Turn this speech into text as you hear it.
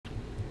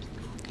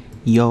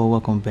Yo,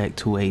 welcome back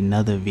to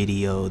another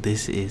video.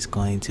 This is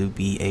going to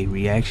be a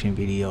reaction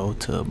video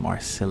to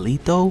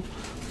Marcelito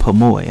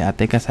Pomoy. I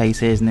think that's how you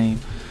say his name.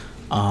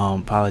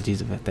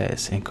 Apologies if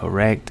that's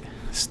incorrect.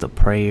 It's The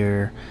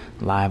Prayer,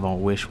 live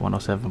on Wish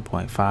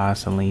 107.5.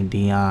 Celine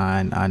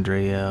Dion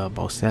Andrea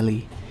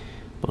Bocelli,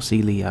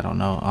 I don't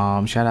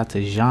know. Shout out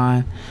to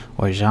Jean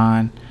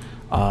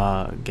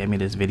gave me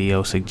this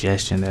video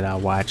suggestion that I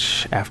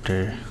watch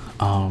after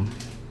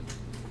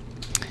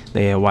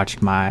they had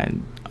watched my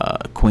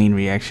Queen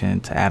reaction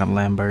to Adam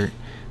Lambert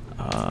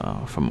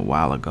from a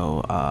while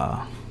ago.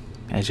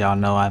 As y'all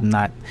know, I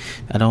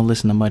don't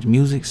listen to much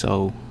music,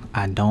 so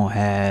I don't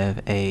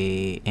have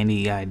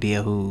any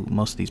idea who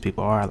most of these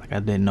people are. Like,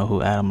 I didn't know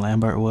who Adam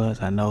Lambert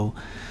was. I know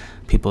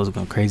people is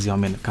going crazy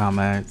on me in the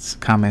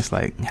comments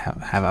like,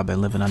 have I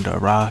been living under a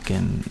rock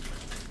and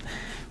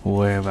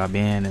where have I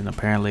been? And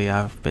apparently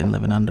I've been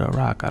living under a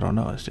rock. I don't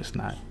know. It's just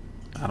not.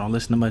 I don't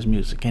listen to much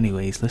music.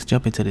 Anyways, let's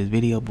jump into this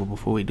video, but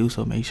before we do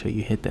so, make sure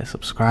you hit that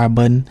subscribe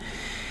button.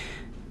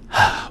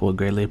 We'll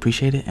greatly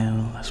appreciate it,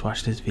 and let's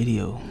watch this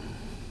video.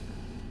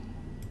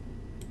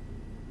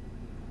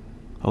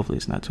 Hopefully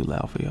it's not too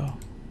loud for y'all.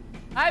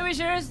 Hi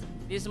wishers,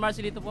 this is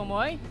Marcelito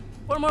Pomoy.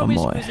 For more wish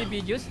exclusive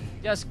videos,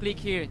 just click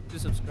here to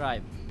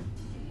subscribe.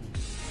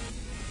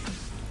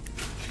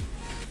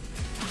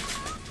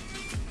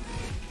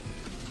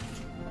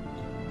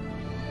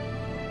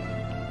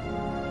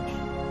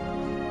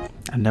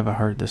 I never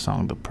heard the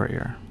song The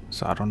Prayer,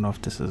 so I don't know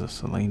if this is a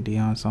Celine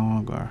Dion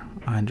song or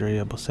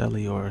Andrea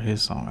Bocelli or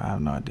his song. I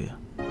have no idea.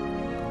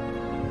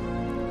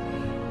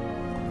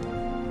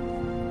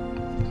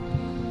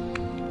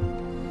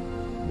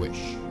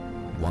 Wish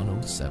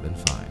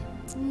 107.5.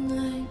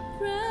 I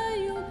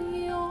pray you'll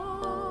be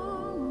alright.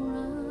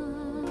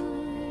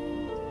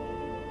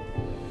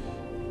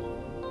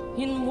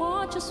 In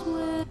what just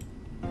where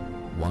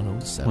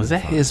 107. Was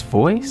that his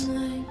voice?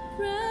 I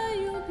pray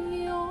you'll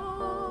be alright.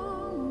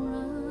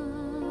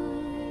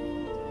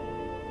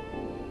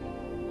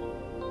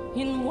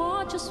 In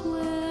what just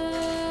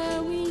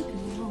where we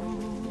go,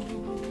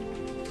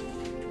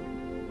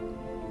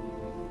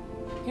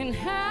 and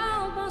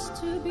help us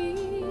to be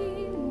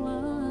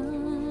wise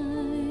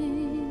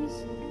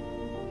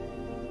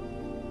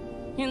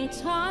in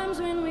times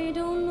when we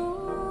don't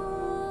know.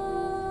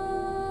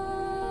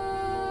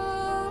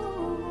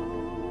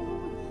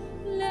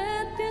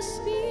 Let this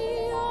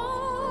be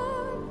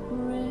our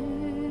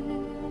prayer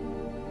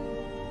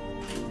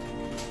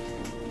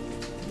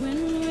when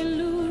we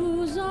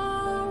lose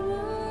our way.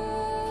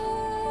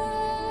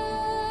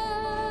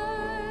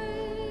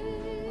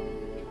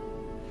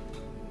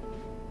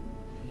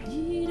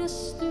 Lead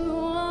us through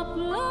our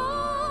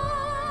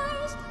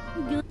lives.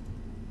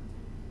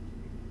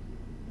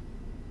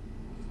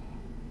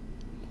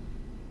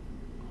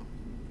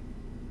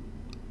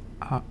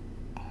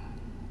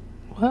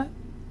 What?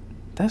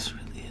 That's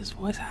really his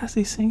voice. How does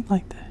he sing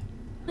like that?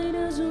 Guide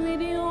us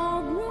with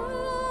your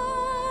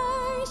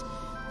grace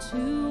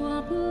to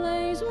a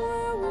place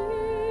where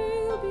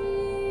we'll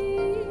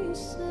be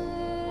safe.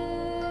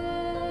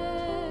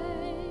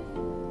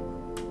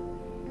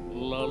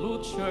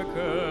 Lalu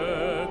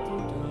cerca tu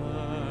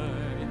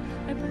dai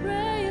I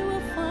pray you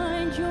will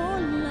find your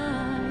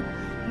light.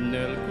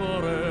 nel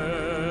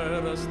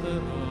cuore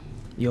resterà.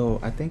 Yo,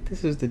 I think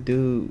this is the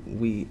dude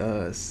we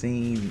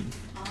seen.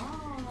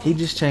 He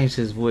just changed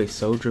his voice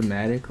so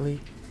dramatically.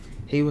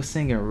 He was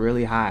singing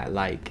really high,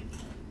 like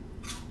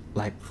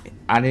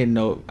I didn't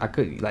know. I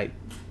could, like,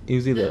 he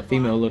was either a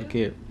female or a little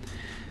kid.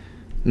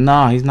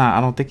 No, he's not.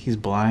 I don't think he's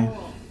blind.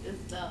 Oh,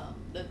 it's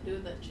the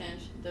dude that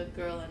changed the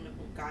girl and the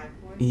guy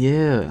voice.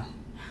 Yeah,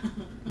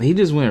 he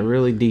just went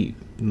really deep.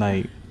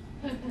 Like,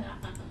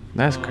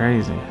 that's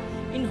crazy.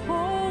 In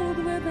hold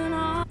within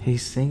our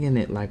He's singing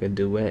it like a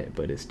duet,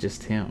 but it's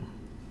just him.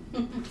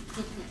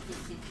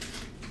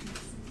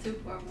 2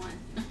 for 1.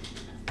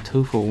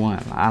 2 for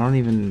 1. I don't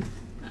even.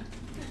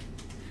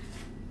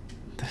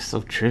 That's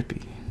so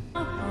trippy.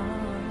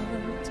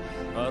 heart.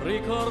 A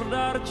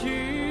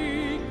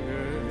ricordarci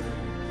che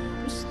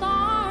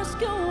Stars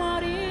go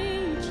out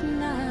each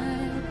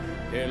night.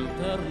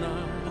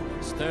 eterna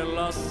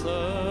stella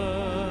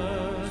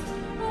sei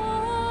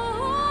Oh,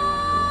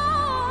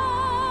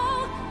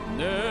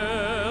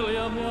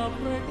 nella mia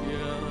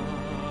preghiera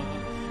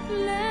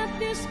let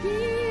this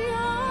be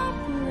our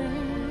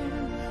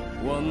prayer.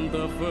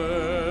 quanta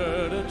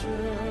fede c'è.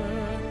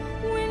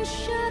 When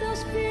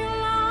shadows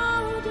fill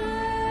our day,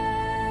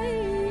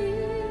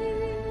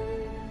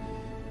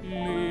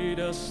 Lead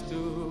us to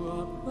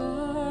a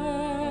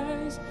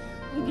eyes,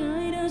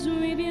 guide us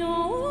with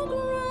your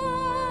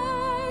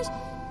grace.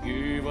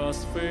 give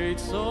us faith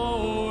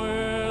so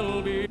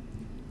we'll be.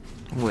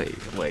 Wait.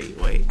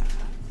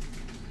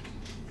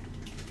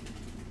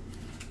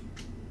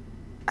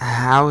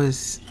 How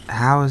is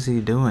he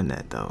doing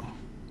that though?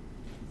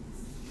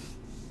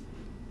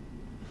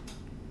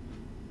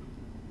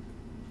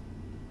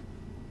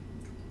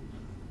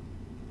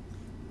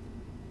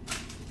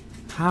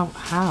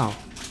 How?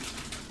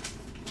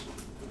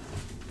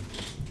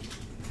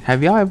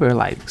 Have y'all ever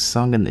like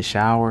sung in the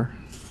shower?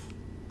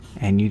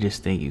 and you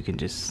just think you can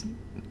just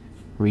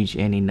reach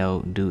any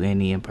note, do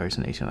any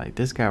impersonation. Like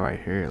this guy right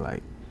here,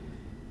 like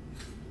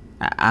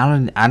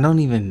I don't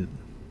even,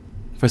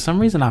 for some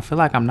reason I feel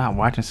like I'm not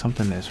watching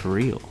something that's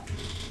real.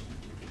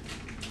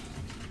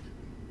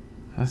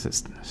 That's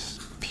just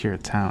pure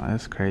talent.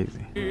 That's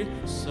crazy.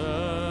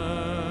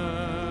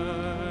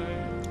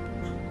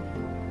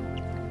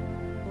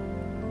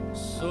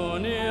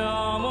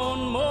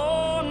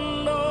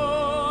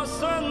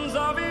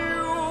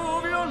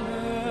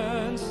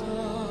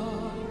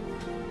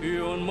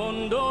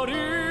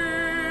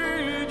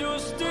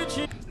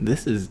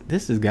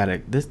 This has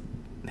gotta, this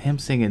him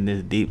singing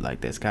this deep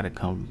like that's gotta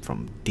come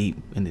from deep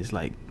in his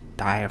like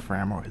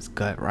diaphragm or his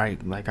gut,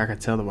 right? Like I could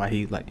tell the why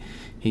he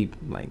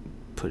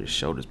put his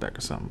shoulders back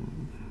or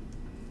something.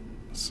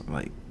 So,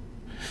 like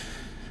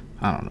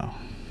I don't know.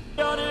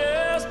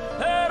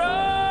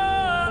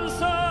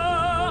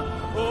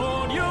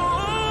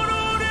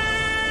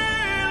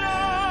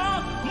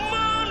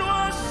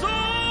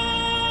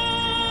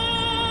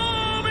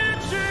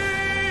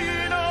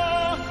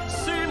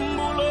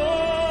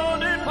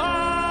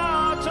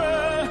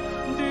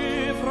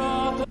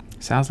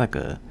 Sounds like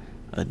a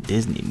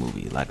Disney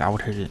movie. Like I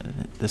would hear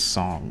this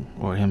song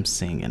or him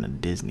sing in a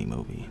Disney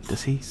movie.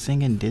 Does he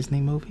sing in Disney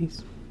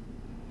movies?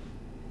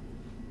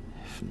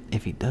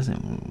 If he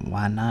doesn't,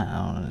 why not?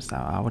 I don't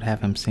understand. I would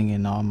have him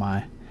singing all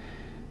my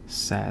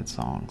sad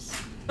songs.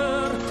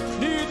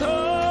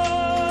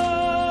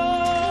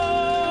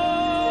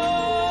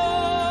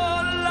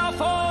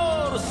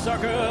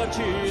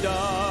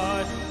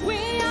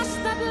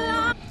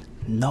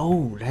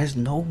 No, there's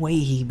no way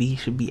he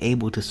should be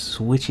able to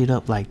switch it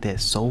up like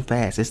that so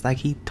fast. It's like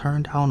he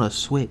turned on a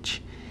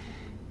switch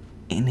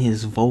in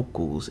his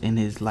vocals, in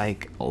his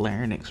like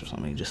larynx or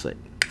something, just like,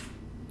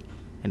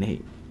 and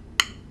he,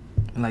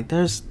 like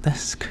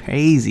that's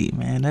crazy,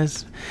 man.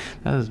 That's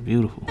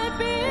beautiful.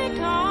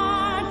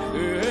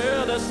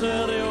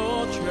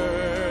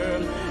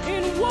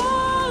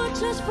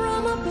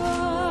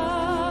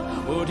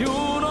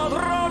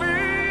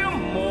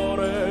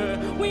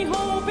 We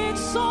hope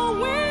it's so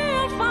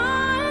we'll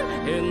find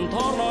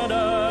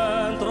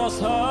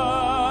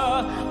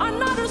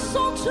another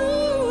soul to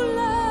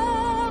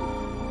love.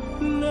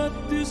 Let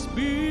this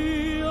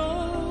be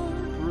our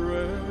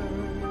prayer.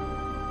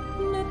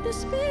 Let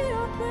this be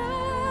our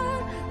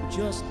prayer.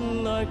 Just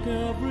like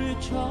every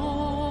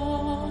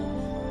child.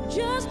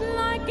 Just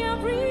like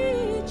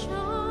every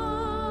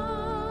child.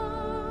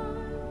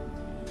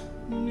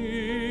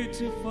 Need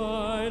to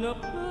find a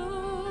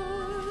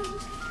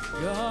place.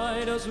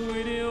 Guide us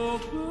with your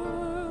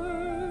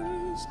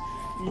grace.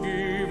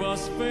 Give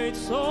us faith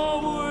so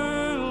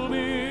we'll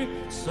be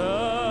safe.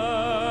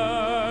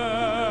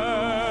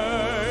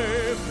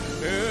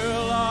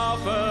 La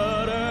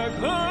fede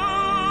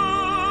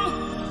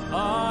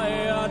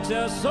I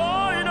just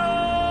saw it.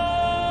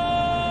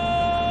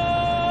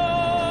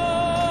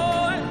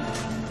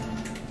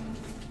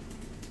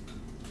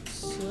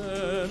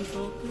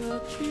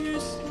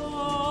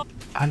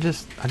 I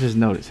just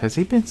noticed. Has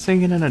he been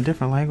singing in a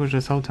different language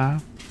this whole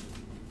time?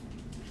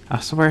 I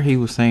swear he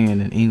was singing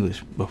in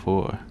English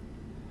before.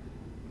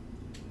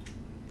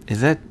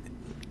 Is that?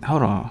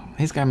 Hold on.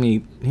 He's got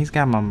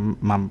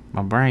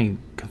my brain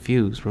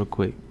confused real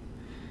quick.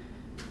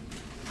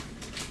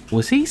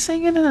 Was he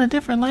singing in a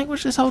different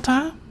language this whole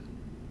time?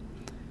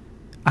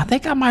 I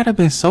think I might have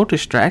been so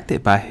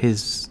distracted by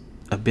his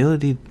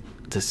ability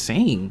to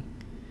sing.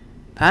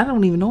 I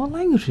don't even know what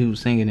language he was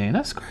singing in.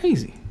 That's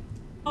crazy.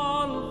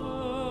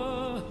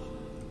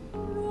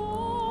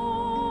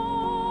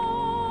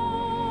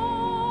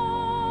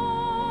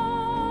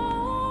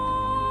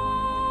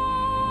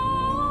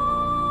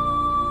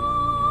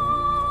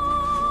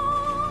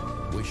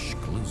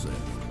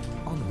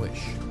 Exclusive on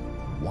Wish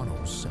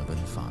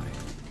 107.5.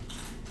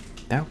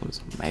 That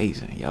was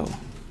amazing, yo.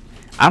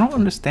 I don't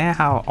understand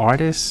how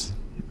artists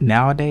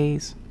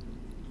nowadays,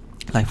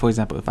 like for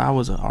example, if I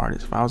was an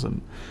artist, if I was a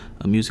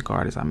music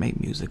artist, I make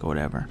music or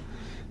whatever,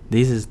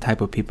 these is the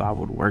type of people I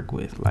would work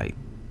with. Like,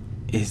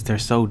 they're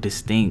so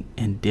distinct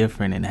and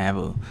different and have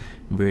a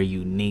very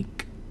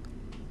unique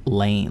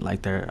lane.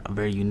 Like, they're a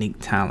very unique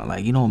talent.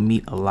 Like, you don't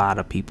meet a lot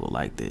of people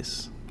like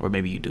this. Or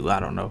maybe you do,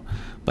 I don't know.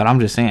 But I'm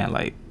just saying,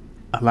 like,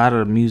 a lot of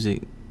the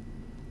music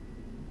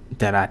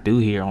that I do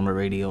hear on the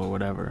radio or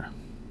whatever,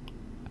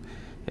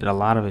 a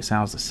lot of it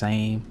sounds the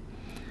same.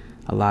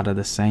 A lot of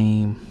the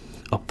same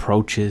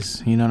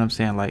approaches. You know what I'm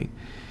saying? Like,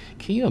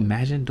 can you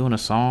imagine doing a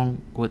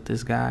song with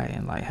this guy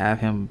and, like, have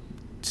him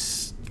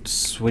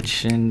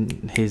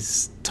switching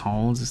his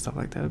tones and stuff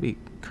like that? Would be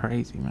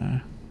crazy,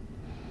 man.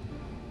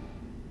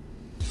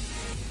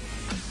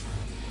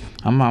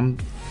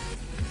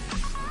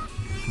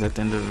 Is that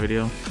the end of the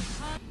video?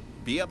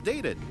 Be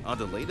updated on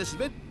the latest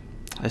vid.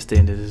 That's the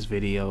end of this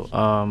video.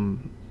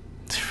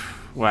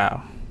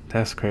 Wow,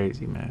 that's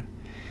crazy, man.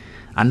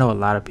 I know a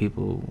lot of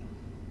people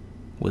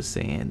was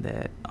saying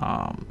that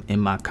in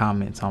my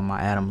comments on my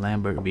Adam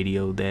Lambert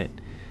video that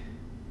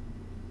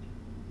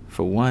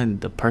for one,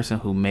 the person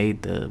who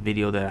made the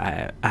video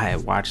that I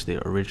had watched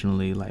it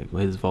originally, like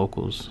with his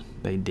vocals,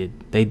 they did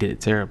it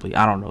terribly.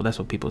 I don't know, that's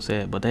what people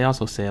said, but they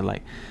also said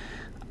like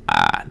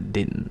I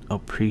didn't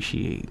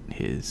appreciate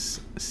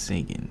his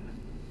singing,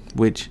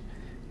 which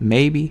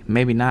maybe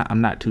not, I'm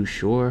not too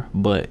sure,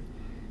 but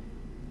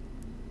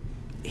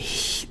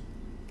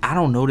I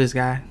don't know this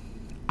guy.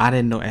 I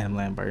didn't know Adam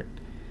Lambert.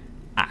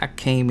 I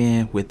came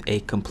in with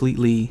a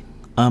completely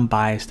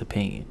unbiased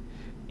opinion,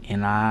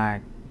 and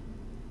I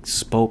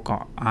spoke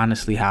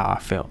honestly how I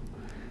felt.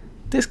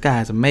 This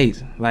guy's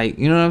amazing. Like,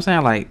 you know what I'm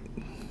saying? Like,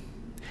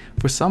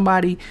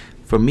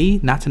 for me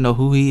not to know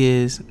who he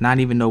is, not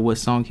even know what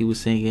song he was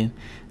singing,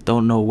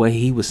 don't know what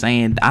he was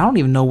saying. I don't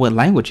even know what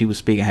language he was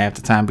speaking half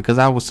the time because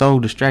I was so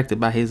distracted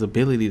by his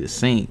ability to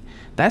sing.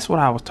 That's what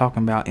I was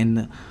talking about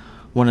in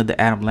one of the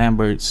Adam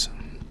Lambert's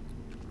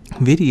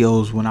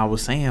videos when I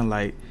was saying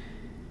like,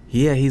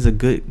 yeah, he's a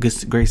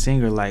great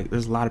singer. Like,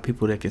 there's a lot of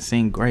people that can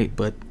sing great,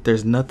 but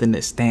there's nothing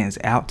that stands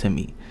out to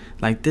me.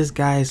 Like, this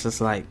guy is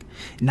just like,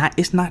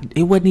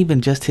 it wasn't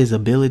even just his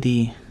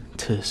ability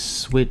to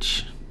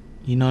switch,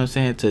 you know what I'm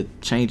saying, to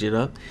change it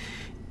up.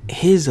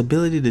 His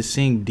ability to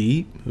sing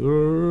deep,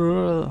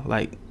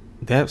 like,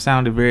 that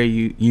sounded very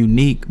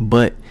unique,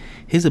 but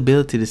his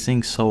ability to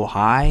sing so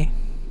high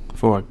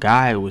for a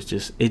guy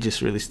it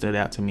just really stood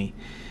out to me.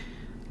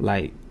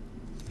 Like,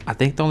 I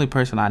think the only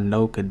person I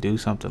know could do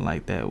something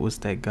like that was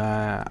that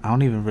guy. I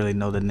don't even really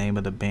know the name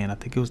of the band. I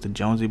think it was the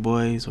Jonesy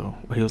Boys, or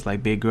he was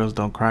like Big Girls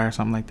Don't Cry or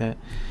something like that.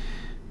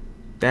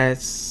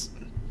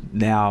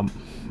 Now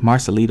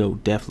Marcelito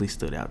definitely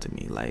stood out to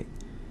me. Like,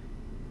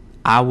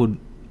 I would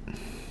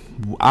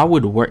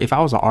work if I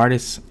was an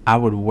artist. I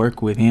would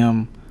work with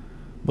him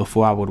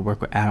before I would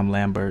work with Adam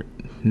Lambert.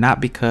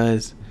 Not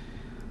because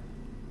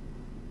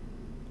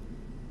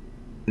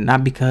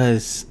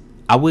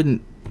I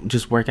wouldn't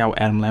just work out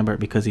with Adam Lambert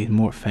because he's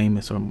more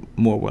famous or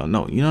more well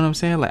known. You know what I'm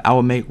saying? Like, I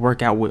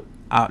would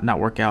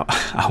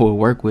I would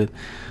work with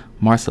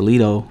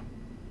Marcelito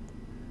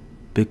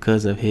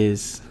because of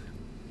his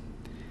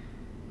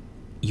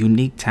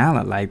unique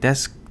talent. Like,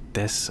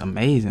 that's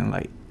amazing.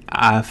 Like,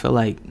 I feel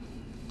like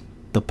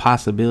the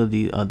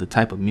possibility of the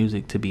type of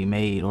music to be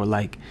made, or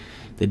like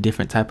the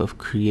different type of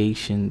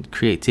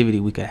creativity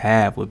we could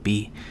have, would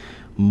be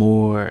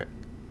more,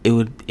 it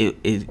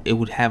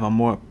would have a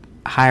more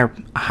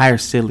higher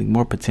ceiling,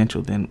 more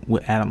potential than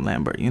with Adam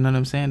Lambert. You know what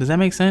I'm saying? Does that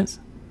make sense?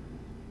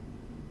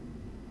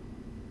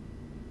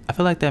 I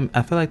feel like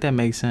that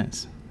makes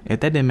sense.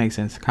 If that didn't make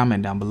sense,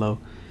 comment down below.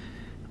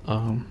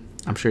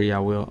 I'm sure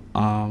y'all will.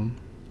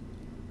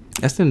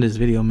 That's the end of this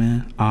video,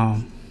 man.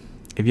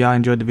 If y'all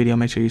enjoyed the video,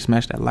 make sure you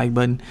smash that like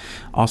button.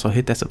 Also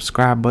hit that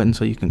subscribe button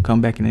so you can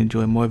come back and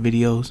enjoy more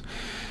videos.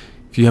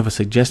 If you have a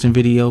suggestion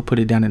video, put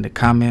it down in the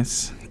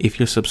comments. If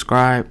you're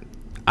subscribed,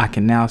 I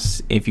can now,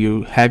 if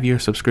you have your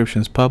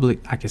subscriptions public,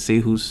 I can see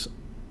who's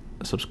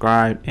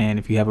subscribed, and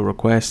if you have a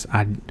request,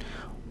 I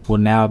will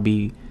now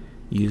be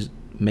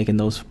making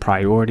those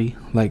priority.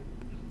 Like,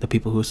 the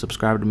people who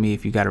subscribe to me,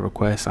 if you got a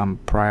request, I'm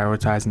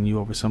prioritizing you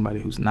over somebody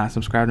who's not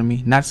subscribed to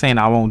me. Not saying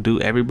I won't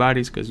do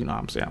everybody's, because, you know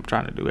what I'm saying, I'm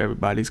trying to do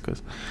everybody's,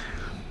 because,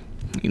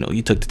 you know,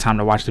 you took the time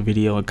to watch the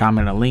video and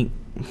comment a link.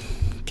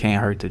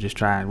 Can't hurt to just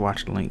try and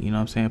watch the link, you know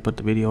what I'm saying, put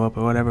the video up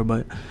or whatever.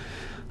 But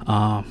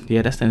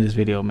yeah, that's the end of this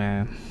video,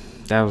 man.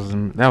 That was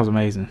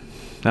amazing.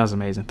 That was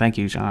amazing. Thank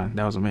you, John.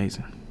 That was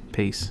amazing.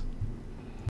 Peace.